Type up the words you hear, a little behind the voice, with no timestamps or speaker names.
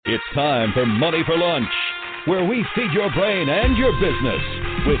It's time for Money for Lunch, where we feed your brain and your business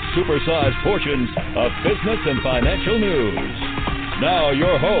with supersized portions of business and financial news. Now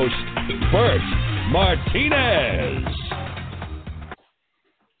your host, Bert Martinez.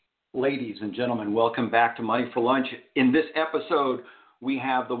 Ladies and gentlemen, welcome back to Money for Lunch. In this episode, we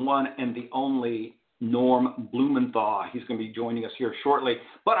have the one and the only Norm Blumenthal. He's going to be joining us here shortly.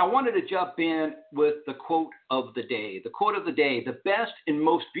 But I wanted to jump in with the quote of the day. The quote of the day: the best and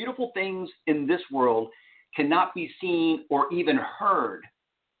most beautiful things in this world cannot be seen or even heard,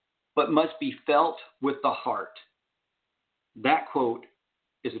 but must be felt with the heart. That quote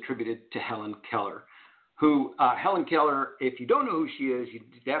is attributed to Helen Keller, who, Helen Keller, if you don't know who she is, you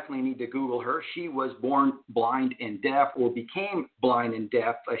definitely need to Google her. She was born blind and deaf, or became blind and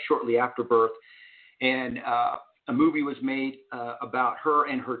deaf shortly after birth. And a movie was made about her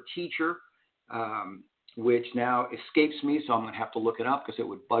and her teacher, which now escapes me, so I'm going to have to look it up because it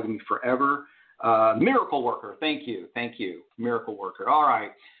would bug me forever. Miracle Worker. Thank you. Miracle Worker. All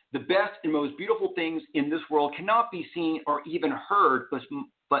right. The best and most beautiful things in this world cannot be seen or even heard,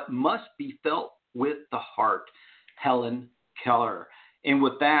 but must be felt with the heart. Helen Keller. And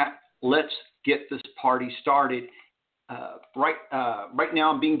with that, let's get this party started. Right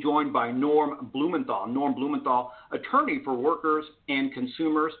now I'm being joined by Norm Blumenthal. Norm Blumenthal, attorney for workers and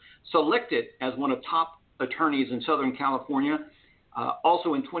consumers, selected as one of top attorneys in Southern California.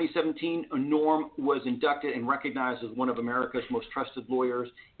 Also in 2017, Norm was inducted and recognized as one of America's most trusted lawyers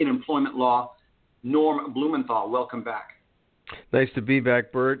in employment law. Norm Blumenthal, welcome back. Nice to be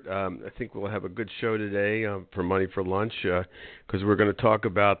back, Bert. I think we'll have a good show today for Money for Lunch because we're going to talk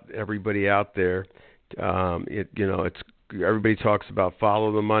about everybody out there. Everybody talks about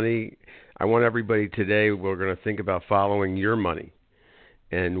follow the money. I want everybody today, we're going to think about following your money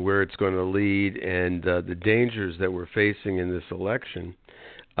and where it's going to lead, and the dangers that we're facing in this election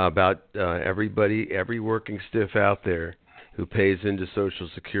about every working stiff out there who pays into Social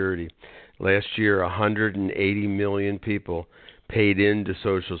Security. Last year, 180 million people paid into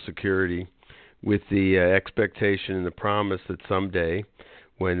Social Security with the expectation and the promise that someday,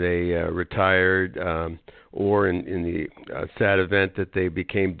 when they retired, or in the sad event that they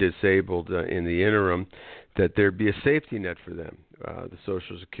became disabled in the interim, that there'd be a safety net for them, the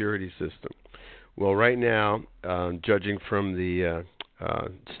Social Security system. Well, right now, judging from the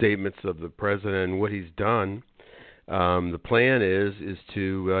statements of the president and what he's done, the plan is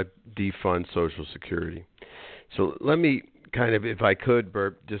to defund Social Security. So let me kind of, if I could,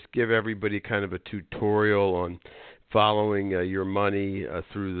 Bert, just give everybody kind of a tutorial on following your money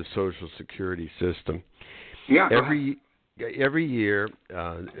through the Social Security system. Yeah. Every year,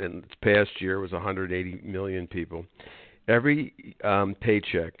 and this past year was 180 million people. Every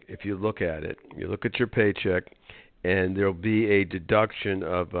paycheck, if you look at it, you look at your paycheck, and there'll be a deduction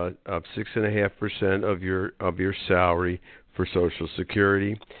of 6.5% of your salary for Social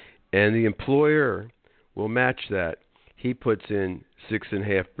Security, and the employer will match that. He puts in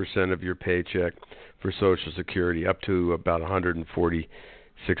 6.5% of your paycheck for Social Security, up to about $146,000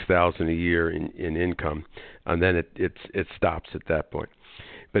 a year in income, and then it stops at that point.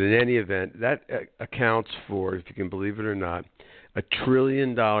 But in any event, that accounts for, if you can believe it or not, $1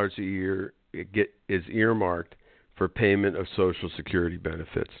 trillion a year is earmarked for payment of Social Security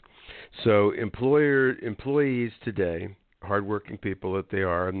benefits. So employees today, hardworking people that they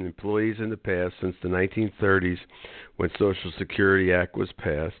are, and employees in the past, since the 1930s, when Social Security Act was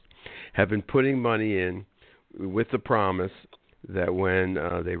passed, have been putting money in with the promise that when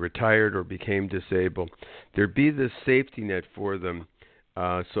they retired or became disabled, there'd be this safety net for them,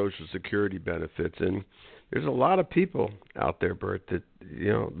 Social Security benefits. And there's a lot of people out there, Bert, that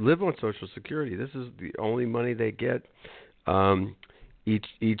live on Social Security. This is the only money they get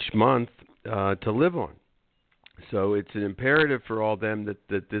each month to live on. So it's an imperative for all them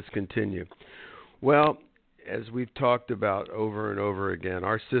that this continue. Well, as we've talked about over and over again,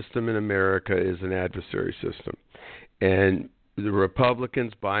 our system in America is an adversary system. And the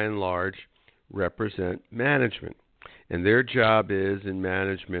Republicans, by and large, represent management. And their job in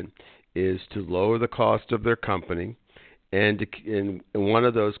management is to lower the cost of their company. And one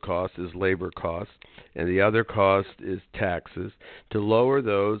of those costs is labor costs, and the other cost is taxes, to lower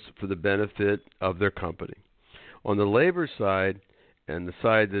those for the benefit of their company. On the labor side, and the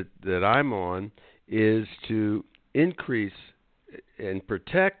side that I'm on, is to increase and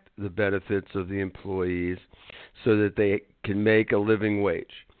protect the benefits of the employees so that they can make a living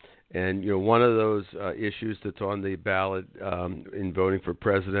wage. And one of those issues that's on the ballot in voting for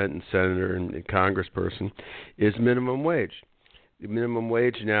president and senator and congressperson is minimum wage. The minimum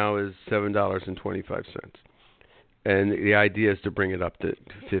wage now is $7.25. and the idea is to bring it up to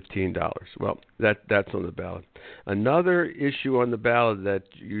 $15. Well, that's on the ballot. Another issue on the ballot that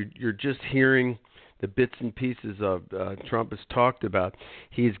you're just hearing the bits and pieces of Trump has talked about.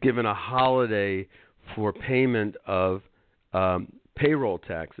 He's given a holiday for payment of payroll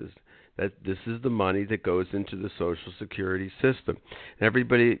taxes. That this is the money that goes into the Social Security system. And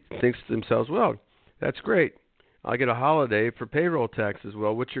everybody thinks to themselves, well, that's great. I'll get a holiday for payroll taxes.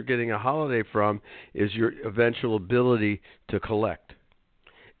 Well, what you're getting a holiday from is your eventual ability to collect.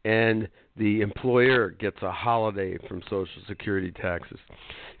 And the employer gets a holiday from Social Security taxes,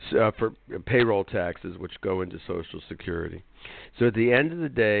 for payroll taxes, which go into Social Security. So at the end of the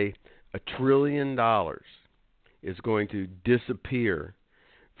day, $1 trillion is going to disappear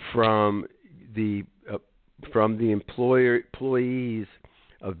from the employees'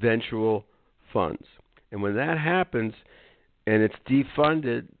 eventual funds. And when that happens and it's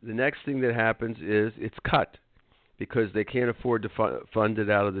defunded, the next thing that happens is it's cut because they can't afford to fund it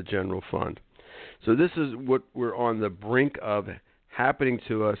out of the general fund. So this is what we're on the brink of happening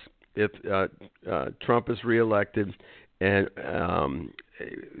to us if Trump is reelected, and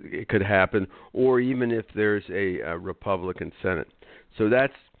it could happen, or even if there's a Republican Senate. So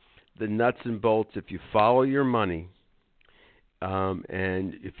that's the nuts and bolts. If you follow your money,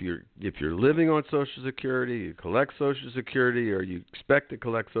 and if you're living on Social Security, you collect Social Security, or you expect to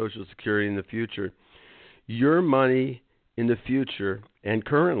collect Social Security in the future, your money in the future and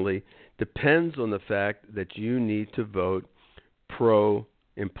currently depends on the fact that you need to vote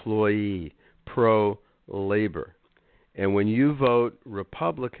pro-employee, pro-labor. And when you vote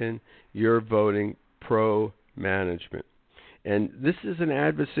Republican, you're voting pro-management. And this is an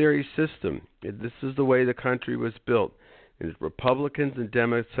adversary system. This is the way the country was built. And Republicans and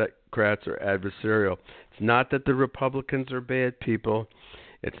Democrats are adversarial. It's not that the Republicans are bad people.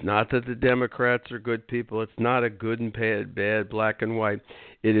 It's not that the Democrats are good people. It's not a good and bad, black and white.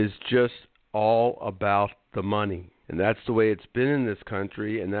 It is just all about the money. And that's the way it's been in this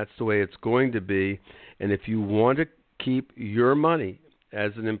country, and that's the way it's going to be. And if you want to keep your money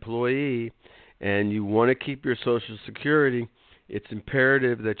as an employee and you want to keep your Social Security, it's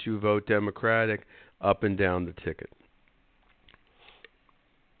imperative that you vote Democratic up and down the ticket.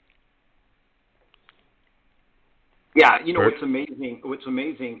 Yeah, what's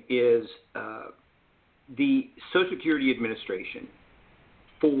amazing is the Social Security Administration,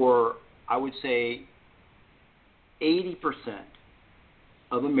 for, I would say, 80%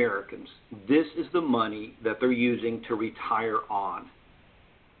 of Americans, this is the money that they're using to retire on.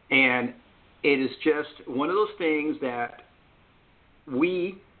 And it is just one of those things that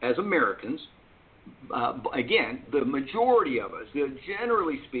we, as Americans, again, the majority of us,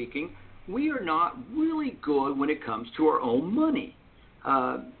 generally speaking, we are not really good when it comes to our own money.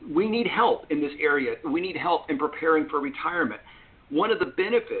 We need help in this area. We need help in preparing for retirement. One of the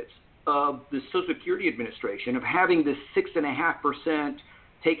benefits of the Social Security Administration, of having this 6.5%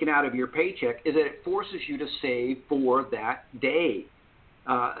 taken out of your paycheck, is that it forces you to save for that day,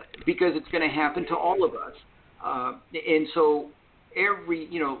 because it's going to happen to all of us. And so every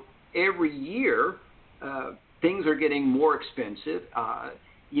year, things are getting more expensive.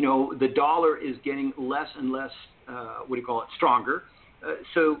 The dollar is getting less and less, stronger.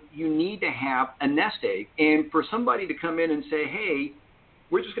 So you need to have a nest egg. And for somebody to come in and say, hey,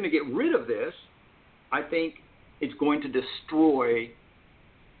 we're just going to get rid of this, I think it's going to destroy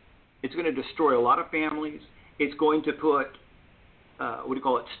a lot of families. It's going to put,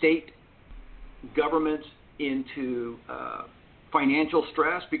 state governments into financial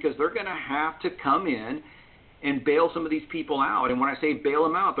stress, because they're going to have to come in and bail some of these people out. And when I say bail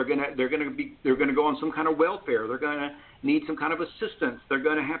them out, they're going to go on some kind of welfare. They're going to need some kind of assistance. They're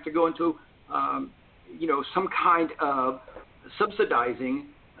going to have to go into some kind of subsidizing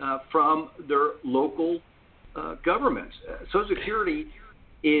from their local governments. Social Security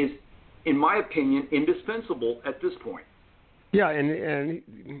is, in my opinion, indispensable at this point. Yeah, and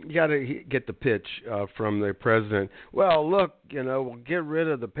you got to get the pitch from the president. Well, look, we'll get rid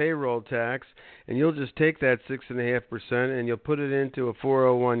of the payroll tax, and you'll just take that 6.5% and you'll put it into a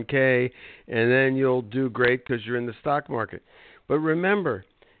 401k, and then you'll do great because you're in the stock market. But remember,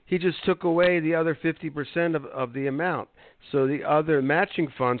 he just took away the other 50% of the amount. So the other matching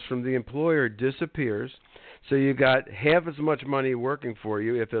funds from the employer disappears. So you got half as much money working for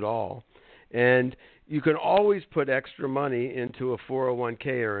you, if at all. And you can always put extra money into a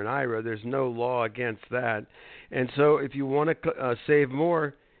 401k or an IRA. There's no law against that. And so if you want to save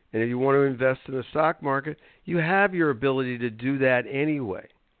more, and if you want to invest in the stock market, you have your ability to do that anyway.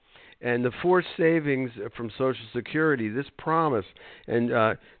 And the forced savings from Social Security, this promise,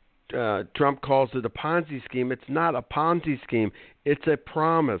 and Trump calls it a Ponzi scheme. It's not a Ponzi scheme. It's a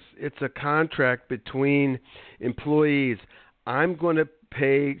promise. It's a contract between employees. I'm going to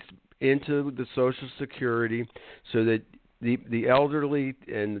pay into the Social Security so that the elderly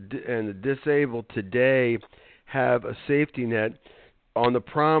and the disabled today have a safety net on the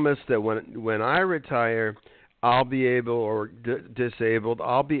promise that when I retire, I'll be able, or disabled,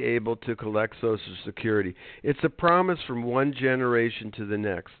 I'll be able to collect Social Security. It's a promise from one generation to the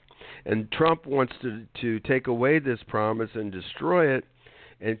next. And Trump wants to take away this promise and destroy it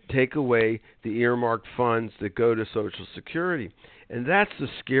and take away the earmarked funds that go to Social Security. And that's the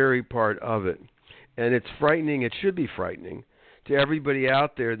scary part of it. And it's frightening. It should be frightening to everybody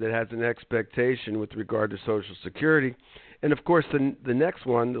out there that has an expectation with regard to Social Security. And, of course, the next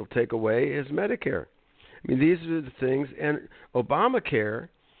one they'll take away is Medicare. I mean, these are the things. And Obamacare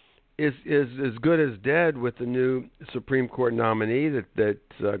is as good as dead with the new Supreme Court nominee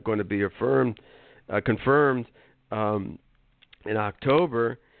that's going to be confirmed in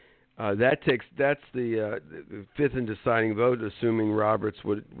October. That's the fifth and deciding vote, assuming Roberts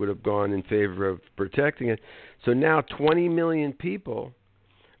would have gone in favor of protecting it. So now 20 million people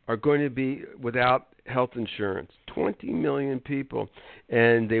are going to be without health insurance. 20 million people,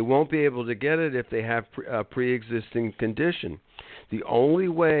 and they won't be able to get it if they have a pre-existing condition. The only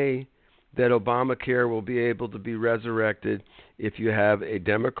way that Obamacare will be able to be resurrected if you have a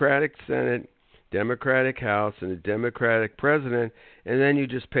Democratic Senate, Democratic House, and a Democratic president, and then you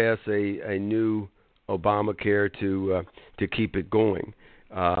just pass a new Obamacare to keep it going.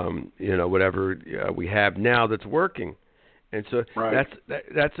 Whatever we have now that's working, and so right.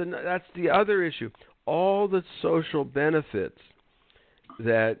 that's the other issue. All the social benefits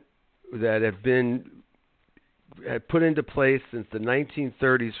that have been put into place since the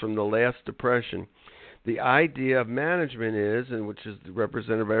 1930s from the last Depression, the idea of management is, and which is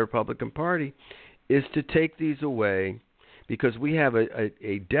represented by the Republican Party, is to take these away because we have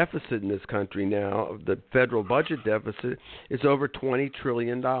a deficit in this country now. The federal budget deficit is over $20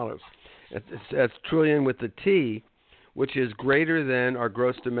 trillion. That's trillion with the T, which is greater than our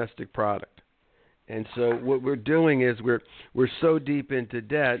gross domestic product. And so what we're doing is we're so deep into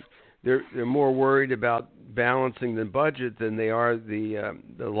debt, they're more worried about balancing the budget than they are the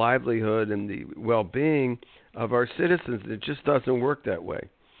livelihood and the well-being of our citizens. It just doesn't work that way.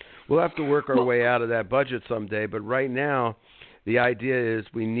 We'll have to work our way out of that budget someday, but right now the idea is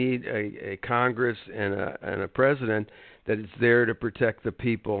we need a Congress and a president that is there to protect the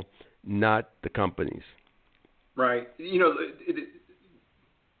people, not the companies. Right.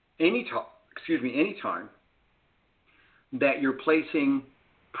 Anytime that you're placing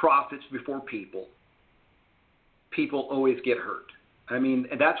profits before people always get hurt. I mean,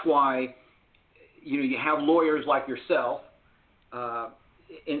 that's why you have lawyers like yourself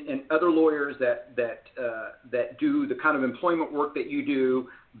and other lawyers that do the kind of employment work that you do.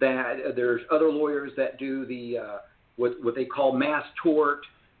 That there's other lawyers that do the what they call mass tort,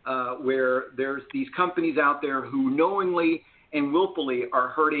 where there's these companies out there who knowingly and willfully are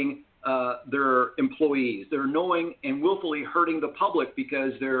hurting their employees. They're knowing and willfully hurting the public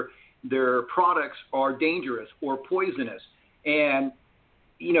because their products are dangerous or poisonous. And,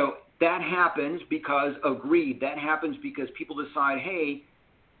 that happens because of greed. That happens because people decide, hey,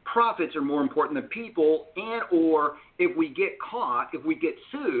 profits are more important than people, and or if we get caught, if we get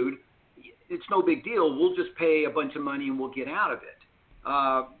sued, it's no big deal. We'll just pay a bunch of money and we'll get out of it.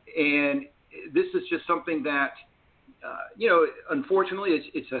 And this is just something that, unfortunately,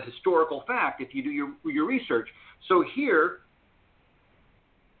 it's a historical fact if you do your research. So here,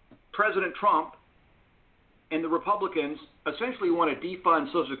 President Trump and the Republicans essentially want to defund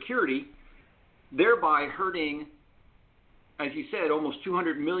Social Security, thereby hurting, as you said, almost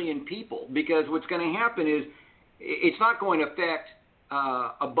 200 million people. Because what's going to happen is it's not going to affect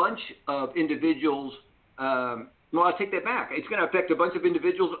a bunch of individuals. No, I take that back. It's going to affect a bunch of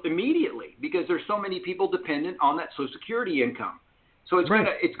individuals immediately because there's so many people dependent on that Social Security income. So it's right.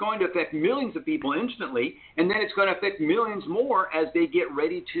 going to affect millions of people instantly, and then it's going to affect millions more as they get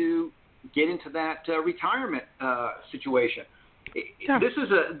ready to get into that retirement situation. Yeah. This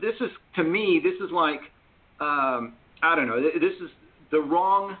is to me, this is like I don't know. This is the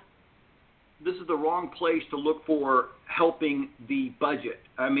wrong place to look for helping the budget.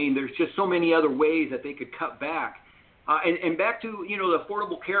 I mean, there's just so many other ways that they could cut back. And back to, the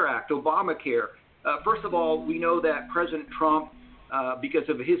Affordable Care Act, Obamacare. First of all, we know that President Trump, because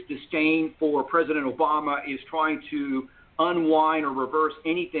of his disdain for President Obama, is trying to unwind or reverse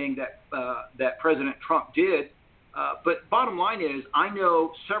anything that President Trump did. But bottom line is, I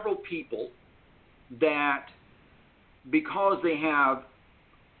know several people that, because they have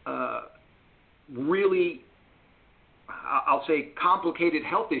really, I'll say, complicated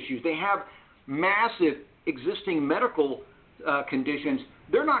health issues. They have massive existing medical conditions.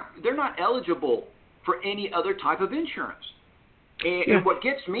 They're not eligible for any other type of insurance. And what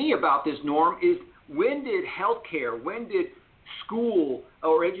gets me about this, Norm, is when did healthcare, when did school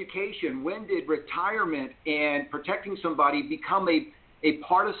or education, when did retirement and protecting somebody become a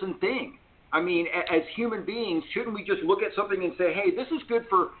partisan thing? I mean, as human beings, shouldn't we just look at something and say, hey, this is good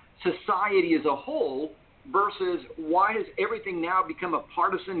for society as a whole, versus why has everything now become a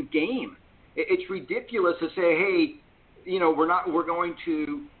partisan game? It's ridiculous to say, hey, we're going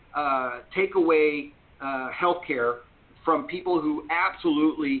to take away health care from people who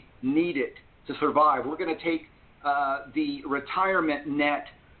absolutely need it to survive. We're going to take the retirement net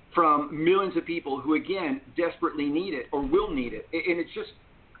from millions of people who, again, desperately need it or will need it. And it's just,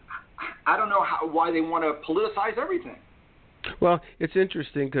 I don't know why they want to politicize everything. Well, it's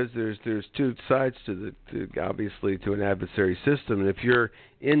interesting because there's two sides to obviously to an adversary system. And if you're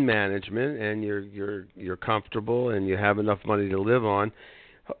in management and you're comfortable and you have enough money to live on,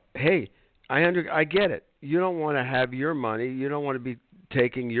 hey, I get it. You don't want to have your money. You don't want to be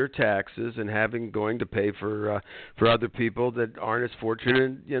taking your taxes and going to pay for other people that aren't as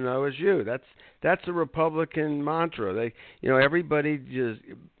fortunate, as you. That's a Republican mantra. Everybody just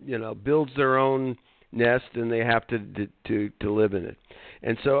builds their own nest and they have to live in it.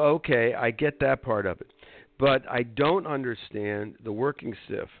 And so, okay, I get that part of it. But I don't understand the working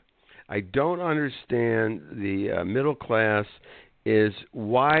stiff. I don't understand the middle class. Is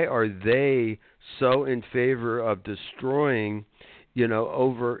why are they so in favor of destroying,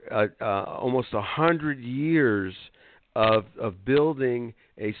 over almost 100 years of building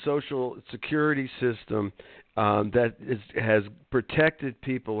a social security system that has protected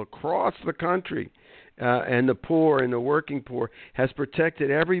people across the country, and the poor and the working poor, has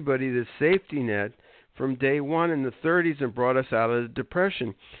protected everybody, the safety net, from day one in the 30s and brought us out of the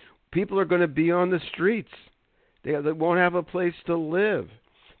Depression. People are going to be on the streets. They won't have a place to live.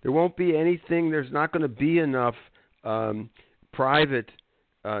 There won't be anything. There's not going to be enough private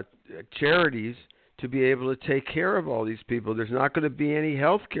charities to be able to take care of all these people. There's not going to be any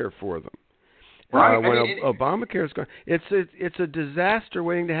health care for them. Right. When Obamacare is going, it's a disaster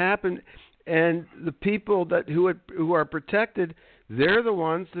waiting to happen. And the people who are protected, they're the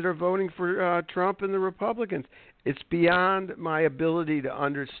ones that are voting for Trump and the Republicans. It's beyond my ability to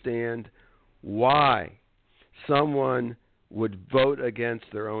understand why someone would vote against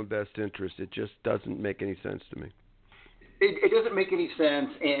their own best interest. It just doesn't make any sense to me. It doesn't make any sense,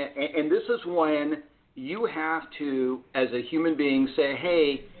 and this is when you have to, as a human being, say,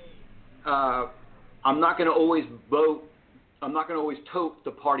 hey, I'm not going to always vote, I'm not going to always tote the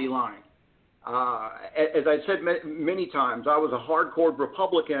party line. As I've said many times, I was a hardcore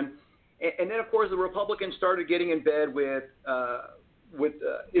Republican, and then, of course, the Republicans started getting in bed with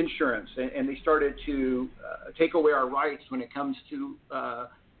insurance, and they started to take away our rights when it comes to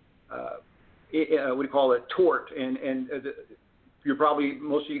what do you call it, tort. And you're probably,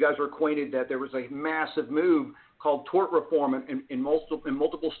 most of you guys are acquainted that there was a massive move called tort reform in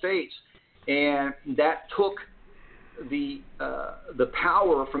multiple states, and that took the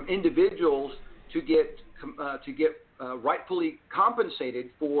power from individuals to get rightfully compensated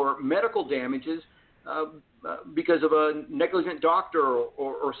for medical damages because of a negligent doctor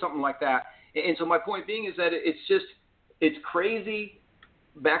or something like that. And so my point being is that it's crazy,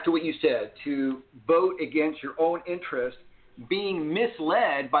 back to what you said, to vote against your own interest, being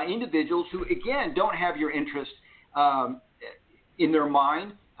misled by individuals who, again, don't have your interest in their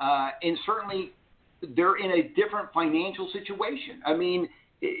mind, and certainly they're in a different financial situation. I mean,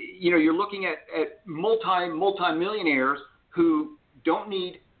 you're looking at multi-millionaires who don't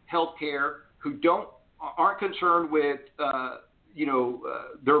need health care, who aren't concerned with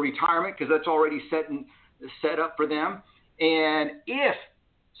their retirement because that's already set up for them. And if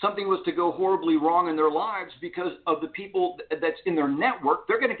something was to go horribly wrong in their lives because of the people that's in their network,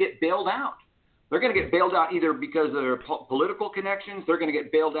 they're going to get bailed out. They're going to get bailed out either because of their political connections. They're going to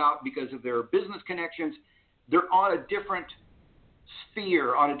get bailed out because of their business connections. They're on a different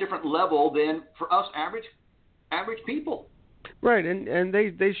sphere, on a different level than for us average people. Right, and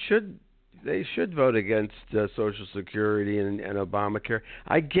they should vote against Social Security and Obamacare.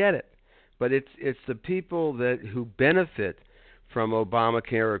 I get it, but it's the people who benefit from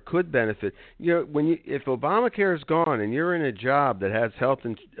Obamacare or could benefit. If Obamacare is gone and you're in a job that has health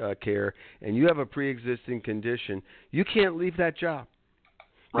care and you have a pre-existing condition, you can't leave that job.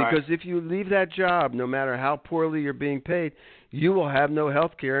 Right. Because if you leave that job, no matter how poorly you're being paid, you will have no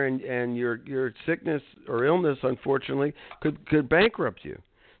health care, and your sickness or illness, unfortunately, could bankrupt you.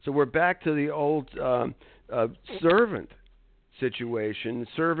 So we're back to the old servant situation,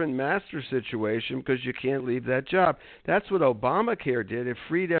 servant master situation, because you can't leave that job. That's what Obamacare did. It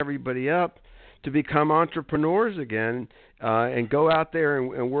freed everybody up to become entrepreneurs again, and go out there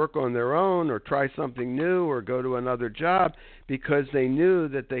and work on their own, or try something new, or go to another job, because they knew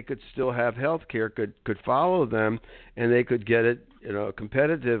that they could still have health care, could follow them, and they could get it,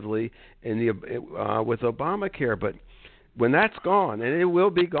 competitively with Obamacare. But when that's gone, and it will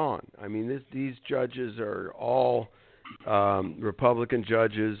be gone, I mean, these judges are all Republican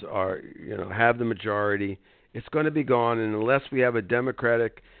judges, have the majority. It's going to be gone, and unless we have a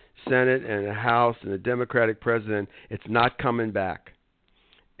Democratic Senate and a House and a Democratic president, it's not coming back.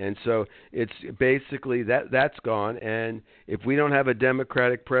 And so it's basically that's gone. And if we don't have a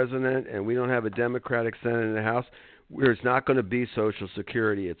Democratic president and we don't have a Democratic Senate and a House, there's not going to be Social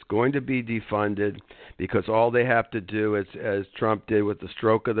Security. It's going to be defunded, because all they have to do, as Trump did with the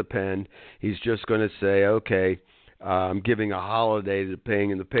stroke of the pen, he's just going to say, okay, I'm giving a holiday to paying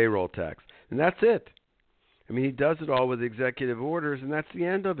in the payroll tax. And that's it. I mean, he does it all with executive orders, and that's the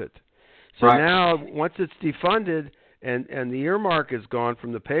end of it. So now, once it's defunded and the earmark is gone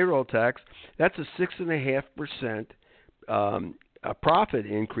from the payroll tax, that's a 6.5% profit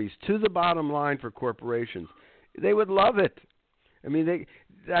increase to the bottom line for corporations. They would love it. I mean,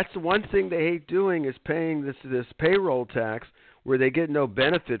 that's the one thing they hate doing, is paying this payroll tax, where they get no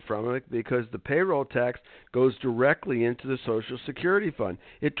benefit from it, because the payroll tax goes directly into the Social Security fund.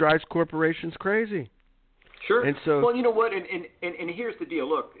 It drives corporations crazy. Sure. And so, well, you know what? And here's the deal.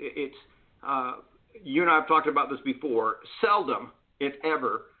 Look, it's you and I have talked about this before. Seldom, if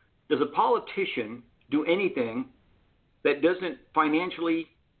ever, does a politician do anything that doesn't financially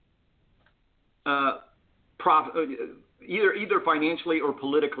either financially or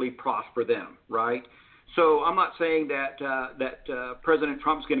politically prosper them, right? So I'm not saying that President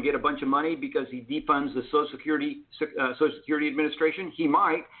Trump's going to get a bunch of money because he defunds the Social Security Administration. He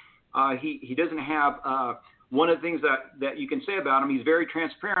might. He doesn't have one of the things that you can say about him. He's very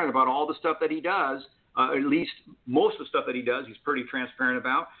transparent about all the stuff that he does. At least most of the stuff that he does, he's pretty transparent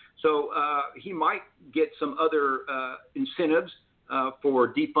about. So he might get some other incentives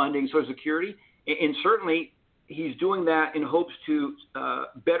for defunding Social Security, and certainly he's doing that in hopes to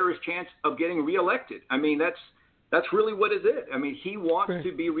better his chance of getting reelected. I mean, that's really what is it. I mean, he wants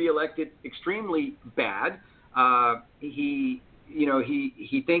to be reelected extremely bad. He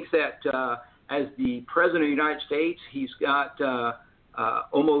thinks that as the president of the United States, he's got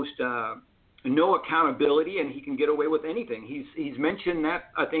almost no accountability, and he can get away with anything. He's mentioned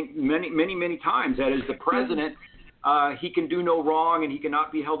that, I think, many times, that as the president, he can do no wrong and he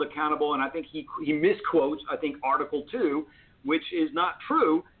cannot be held accountable. And I think he misquotes, I think, Article 2, which is not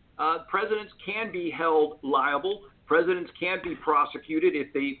true. Presidents can be held liable. Presidents can be prosecuted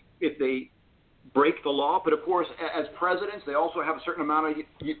if they break the law. But of course, as presidents, they also have a certain amount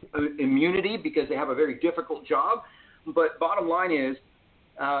of immunity because they have a very difficult job. But bottom line is,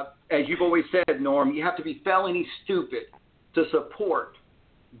 as you've always said, Norm, you have to be felony stupid to support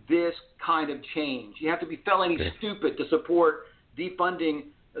this kind of change. You have to be felony stupid to support defunding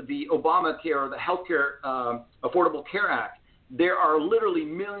the Obamacare or the Healthcare Affordable Care Act. There are literally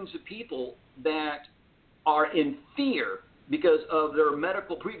millions of people that are in fear because of their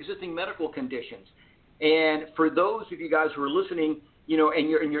pre-existing medical conditions. And for those of you guys who are listening,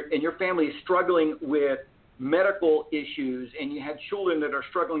 and your family is struggling with medical issues, and you have children that are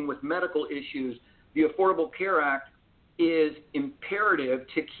struggling with medical issues, the Affordable Care Act is imperative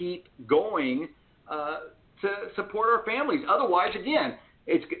to keep going to support our families. Otherwise, again,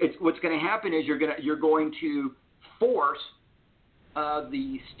 it's what's going to happen is you're going to force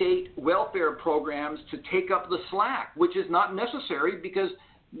the state welfare programs to take up the slack, which is not necessary because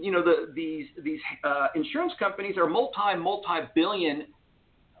these insurance companies are multi-billion.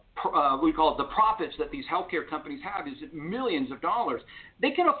 We call it the profits that these healthcare companies have is millions of dollars.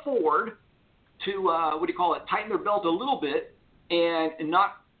 They can afford to tighten their belt a little bit and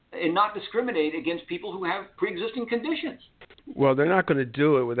not discriminate against people who have pre-existing conditions. Well, they're not going to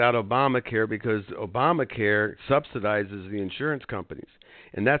do it without Obamacare because Obamacare subsidizes the insurance companies,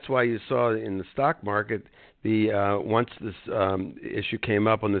 and that's why you saw in the stock market once this issue came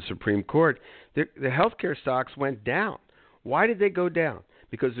up on the Supreme Court, the healthcare stocks went down. Why did they go down?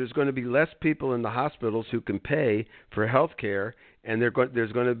 Because there's going to be less people in the hospitals who can pay for health care, and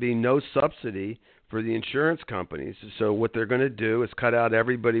there's going to be no subsidy for the insurance companies. So what they're going to do is cut out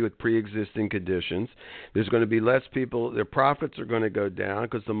everybody with pre-existing conditions. There's going to be less people. Their profits are going to go down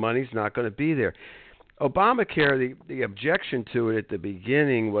because the money's not going to be there. Obamacare, the objection to it at the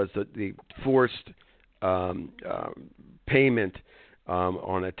beginning was that the forced payment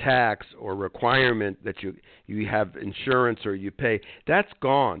on a tax or requirement that you have insurance or you pay. That's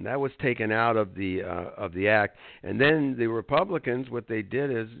gone. That was taken out of the act. And then the Republicans, what they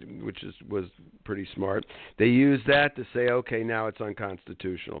did is, was pretty smart. They used that to say, okay, now it's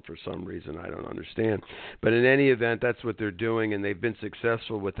unconstitutional for some reason I don't understand. But in any event, that's what they're doing, and they've been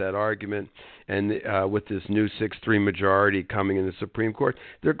successful with that argument. And with this new 6-3 majority coming in the Supreme Court,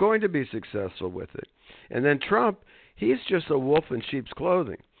 they're going to be successful with it. And then Trump, he's just a wolf in sheep's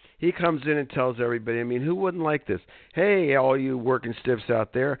clothing. He comes in and tells everybody, I mean, who wouldn't like this? Hey, all you working stiffs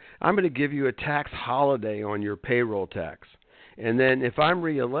out there, I'm going to give you a tax holiday on your payroll tax. And then if I'm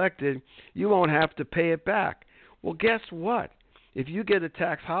reelected, you won't have to pay it back. Well, guess what? If you get a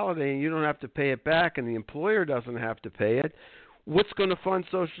tax holiday and you don't have to pay it back and the employer doesn't have to pay it, what's going to fund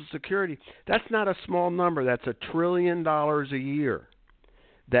Social Security? That's not a small number. That's $1 trillion a year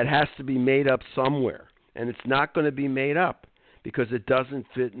that has to be made up somewhere. And it's not going to be made up because it doesn't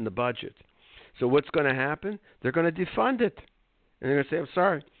fit in the budget. So what's going to happen? They're going to defund it. And they're going to say, I'm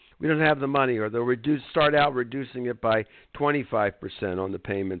sorry, we don't have the money. Or they'll start out reducing it by 25% on the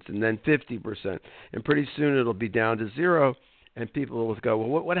payments and then 50%. And pretty soon it'll be down to zero. And people will go,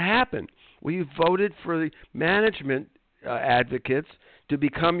 well, what happened? Well, you voted for the management advocates to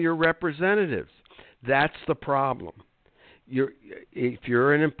become your representatives. That's the problem. If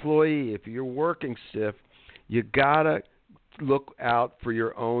you're an employee, if you're working stiff, you gotta look out for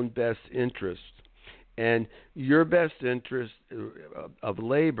your own best interest. And your best interest of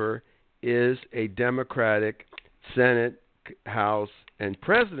labor is a Democratic Senate, House, and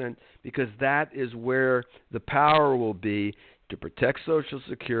President, because that is where the power will be to protect Social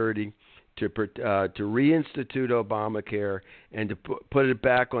Security, to reinstitute Obamacare, and to put it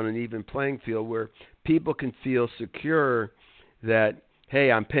back on an even playing field where people can feel secure that,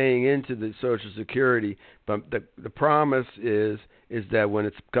 hey, I'm paying into the Social Security, but the promise is that when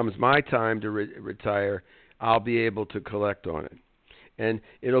it comes my time to retire, I'll be able to collect on it. And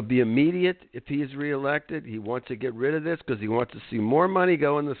it'll be immediate if he's reelected. He wants to get rid of this because he wants to see more money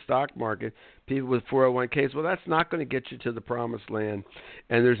go in the stock market, people with 401ks. Well, that's not going to get you to the promised land,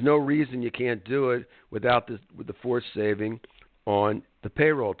 and there's no reason you can't do it with the forced saving on the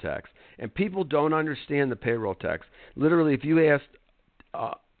payroll tax. And people don't understand the payroll tax. Literally, if you ask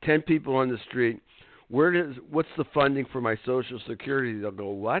 10 people on the street, what's the funding for my Social Security? They'll go,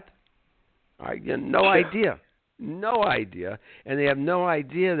 what? No idea. No idea. And they have no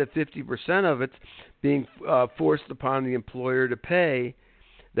idea that 50% of it's being forced upon the employer to pay.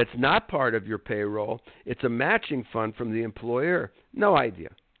 That's not part of your payroll. It's a matching fund from the employer. No idea.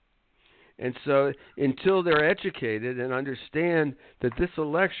 And so until they're educated and understand that this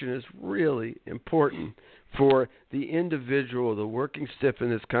election is really important for the individual, the working stiff in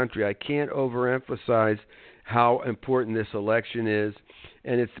this country, I can't overemphasize how important this election is.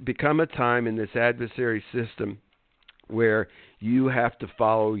 And it's become a time in this adversary system where you have to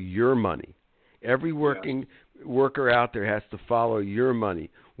follow your money. Every worker out there has to follow your money.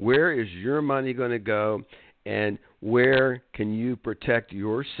 Where is your money going to go, and where can you protect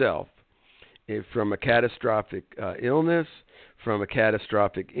yourself from a catastrophic illness, from a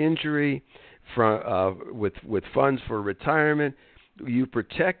catastrophic injury, with funds for retirement? You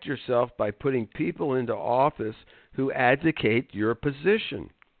protect yourself by putting people into office who advocate your position.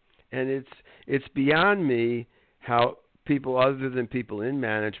 And it's beyond me how people other than people in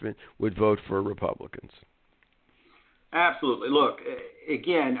management would vote for Republicans. Absolutely. Look,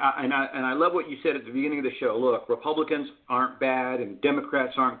 again, I love what you said at the beginning of the show. Look, Republicans aren't bad and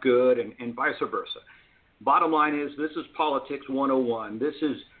Democrats aren't good, and vice versa. Bottom line is, this is politics 101. This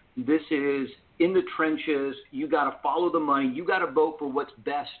is in the trenches. You got to follow the money. You got to vote for what's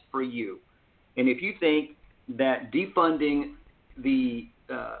best for you. And if you think that defunding the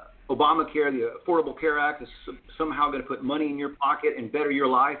Obamacare, the Affordable Care Act, is somehow going to put money in your pocket and better your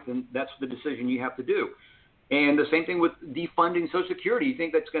life, then that's the decision you have to do. And the same thing with defunding Social Security. You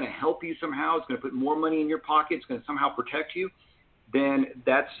think that's going to help you somehow? It's going to put more money in your pocket. It's going to somehow protect you. Then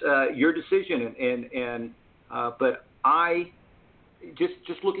that's your decision. But I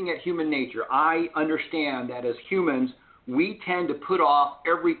just looking at human nature, I understand that as humans, we tend to put off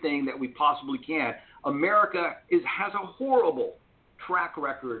everything that we possibly can. America has a horrible track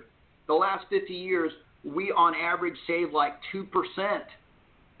record. The last 50 years, we on average save like 2%.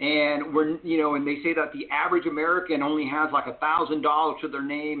 And and they say that the average American only has like $1,000 to their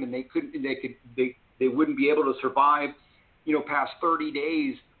name, and they wouldn't be able to survive, past 30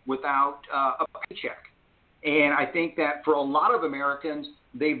 days without a paycheck. And I think that for a lot of Americans,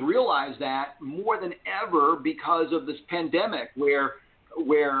 they've realized that more than ever because of this pandemic, where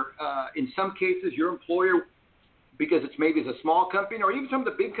in some cases your employer because it's maybe it's a small company, or even some of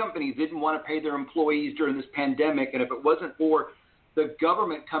the big companies didn't want to pay their employees during this pandemic. And if it wasn't for the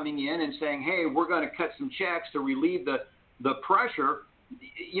government coming in and saying, hey, we're going to cut some checks to relieve the pressure,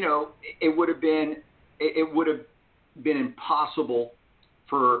 it would have been impossible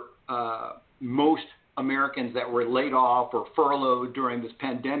for most Americans that were laid off or furloughed during this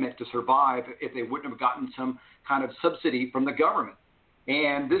pandemic to survive if they wouldn't have gotten some kind of subsidy from the government.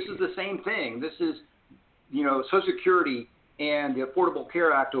 And this is the same thing. This is, Social Security and the Affordable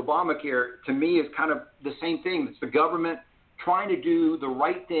Care Act, Obamacare, to me is kind of the same thing. It's the government trying to do the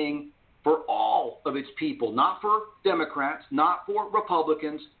right thing for all of its people, not for Democrats, not for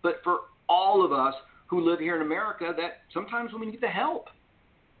Republicans, but for all of us who live here in America that sometimes we need the help.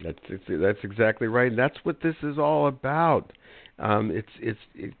 That's exactly right. And that's what this is all about.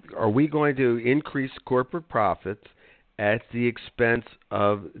 Are we going to increase corporate profits at the expense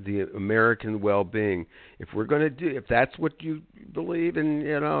of the American well-being? If that's what you believe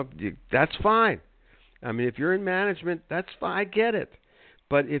in, that's fine. I mean, if you're in management, that's fine. I get it.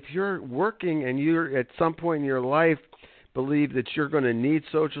 But if you're working and you're at some point in your life believe that you're going to need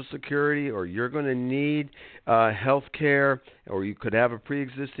Social Security or you're going to need health care or you could have a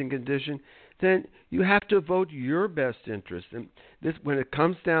pre-existing condition, then you have to vote your best interest. And this, when it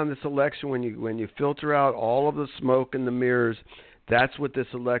comes down this election, when you filter out all of the smoke and the mirrors, that's what this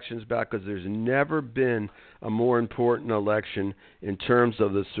election is about, because there's never been a more important election in terms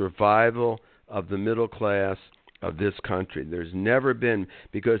of the survival of the middle class of this country. There's never been,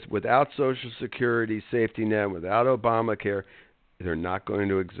 because without Social Security safety net, without Obamacare, they're not going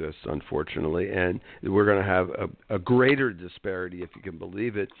to exist, unfortunately, and we're going to have a greater disparity, if you can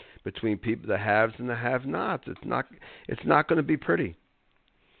believe it, between people, the haves and the have-nots. It's not going to be pretty.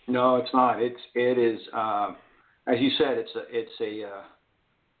 No, it's not. It is, as you said, it's a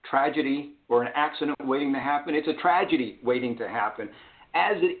tragedy or an accident waiting to happen. It's a tragedy waiting to happen.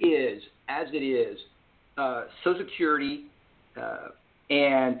 As it is, Social Security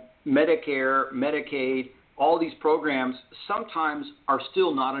and Medicare, Medicaid, all these programs sometimes are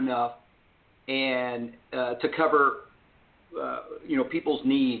still not enough and to cover people's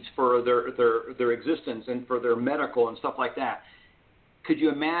needs for their existence and for their medical and stuff like that. Could you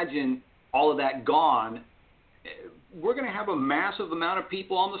imagine all of that gone? We're going to have a massive amount of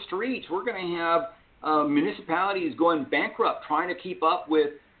people on the streets. We're going to have municipalities going bankrupt trying to keep up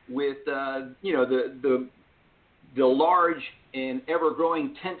with the large and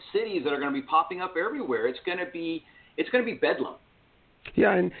ever-growing tent cities that are going to be popping up everywhere. It's going to be bedlam.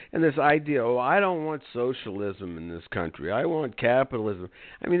 Yeah, and this idea, I don't want socialism in this country. I want capitalism.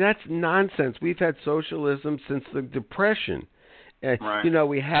 I mean, that's nonsense. We've had socialism since the Depression. Right.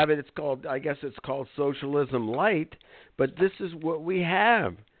 We have it. It's called socialism light, but this is what we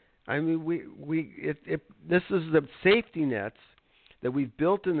have. I mean, this is the safety nets that we've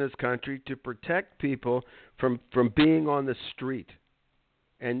built in this country to protect people from being on the street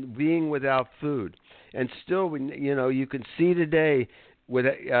and being without food. And still, you can see today with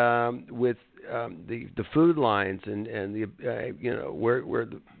the food lines and the where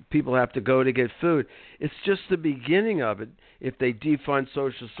the people have to go to get food. It's just the beginning of it. If they defund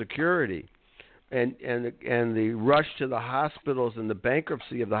Social Security and the rush to the hospitals and the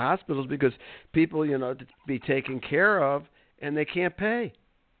bankruptcy of the hospitals because people to be taken care of and they can't pay.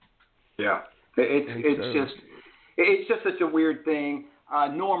 Yeah, it's just such a weird thing.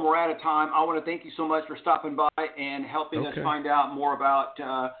 Norm, we're out of time. I want to thank you so much for stopping by and helping us find out more about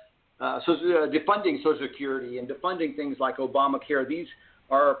defunding Social Security and defunding things like Obamacare. These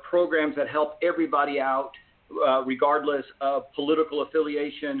are programs that help everybody out, regardless of political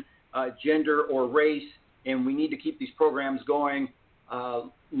affiliation, gender, or race, and we need to keep these programs going.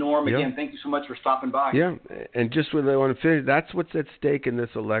 Norm, again, thank you so much for stopping by. Yeah, and just what I want to finish, that's what's at stake in this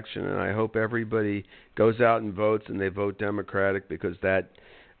election, and I hope everybody goes out and votes, and they vote Democratic, because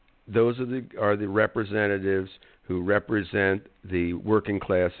those are the representatives who represent the working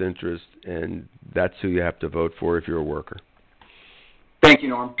class interest, and that's who you have to vote for if you're a worker. Thank you,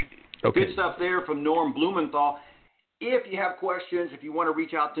 Norm. Okay. Good stuff there from Norm Blumenthal. If you have questions, if you want to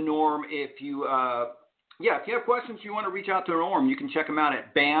reach out to Norm, if you have questions, you want to reach out to Norm, you can check him out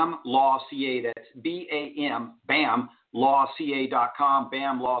at BAMLawCA. That's BAM, BAMLawCA.com,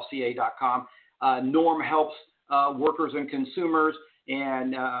 BAMLawCA.com. Norm helps workers and consumers,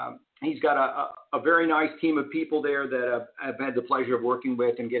 and he's got a very nice team of people there that I've had the pleasure of working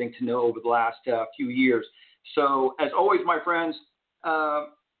with and getting to know over the last few years. So, as always, my friends,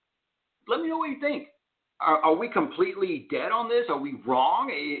 let me know what you think. Are we completely dead on this? Are we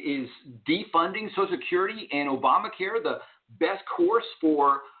wrong? Is defunding Social Security and Obamacare the best course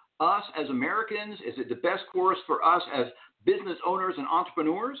for us as Americans? Is it the best course for us as business owners and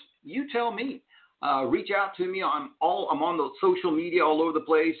entrepreneurs? You tell me. Reach out to me. I'm on the social media all over the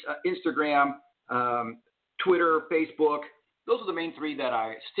place, Instagram, Twitter, Facebook. Those are the main three that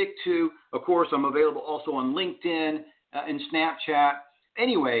I stick to. Of course, I'm available also on LinkedIn and Snapchat.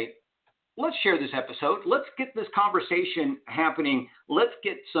 Anyway, let's share this episode. Let's get this conversation happening. Let's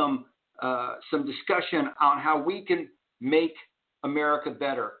get some discussion on how we can make America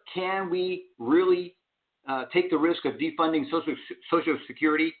better. Can we really take the risk of defunding Social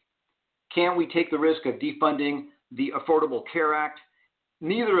Security? Can we take the risk of defunding the Affordable Care Act?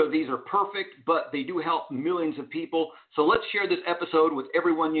 Neither of these are perfect, but they do help millions of people. So let's share this episode with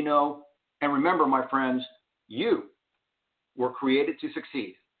everyone you know. And remember, my friends, you were created to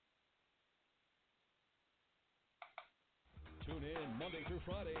succeed. Tune in Monday through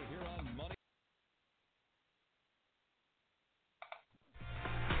Friday here on Money.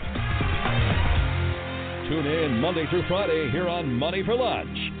 Tune in Monday through Friday here on Money for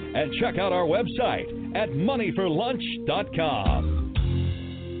Lunch. And check out our website at moneyforlunch.com.